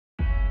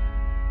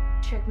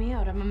check me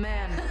out. I'm a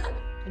man.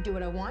 I do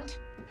what I want.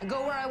 I go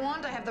where I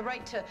want. I have the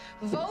right to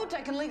vote. I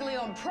can legally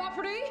own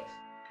property.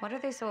 What are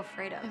they so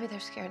afraid of? Maybe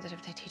they're scared that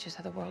if they teach us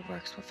how the world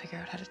works, we'll figure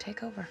out how to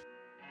take over.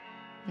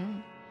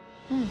 Oh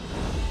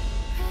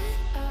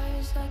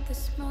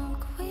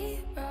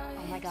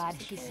my God,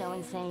 she's so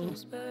insane.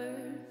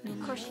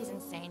 Of course she's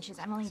insane. She's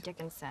Emily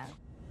Dickinson.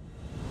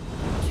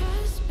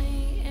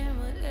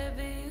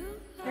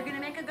 You're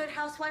gonna make a good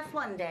housewife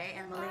one day,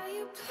 Emily.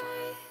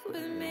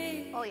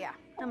 Oh yeah,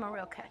 I'm a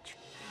real catch.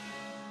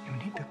 You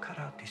need to cut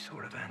out these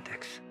sort of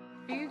antics.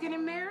 Are you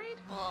getting married?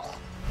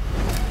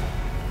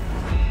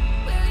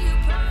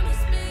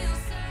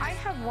 I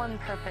have one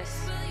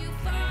purpose.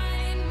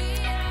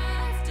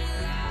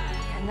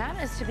 And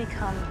that is to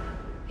become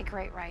a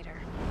great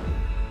writer.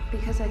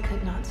 Because I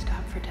could not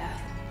stop for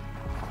death,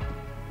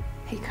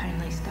 he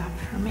kindly stopped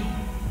for me.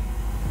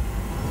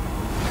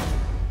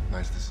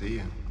 Nice to see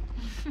you.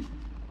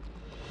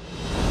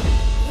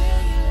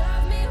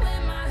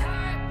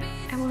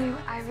 Emily,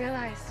 I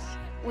realized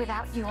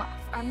without you,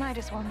 I might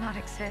as well not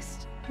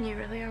exist. You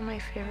really are my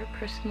favorite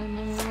person in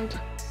the world.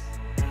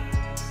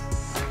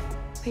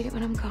 Read it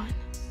when I'm gone.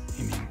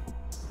 You mean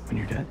when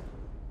you're dead?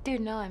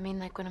 Dude, no, I mean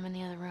like when I'm in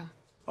the other room.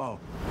 Oh.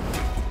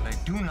 I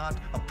do not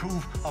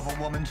approve of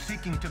a woman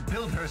seeking to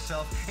build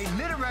herself a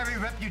literary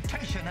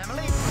reputation,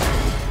 Emily.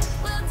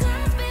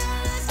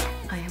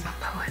 I am a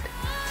poet.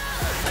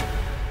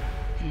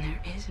 And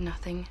there is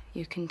nothing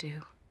you can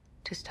do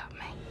to stop me.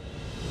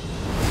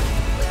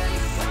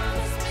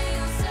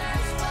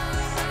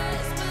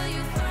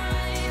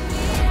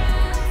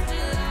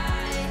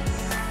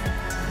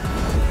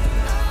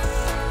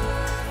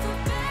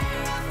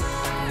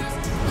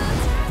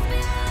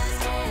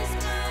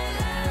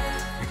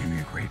 You're gonna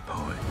be a great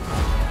poet.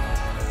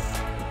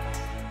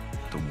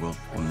 The world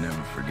will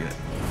never forget.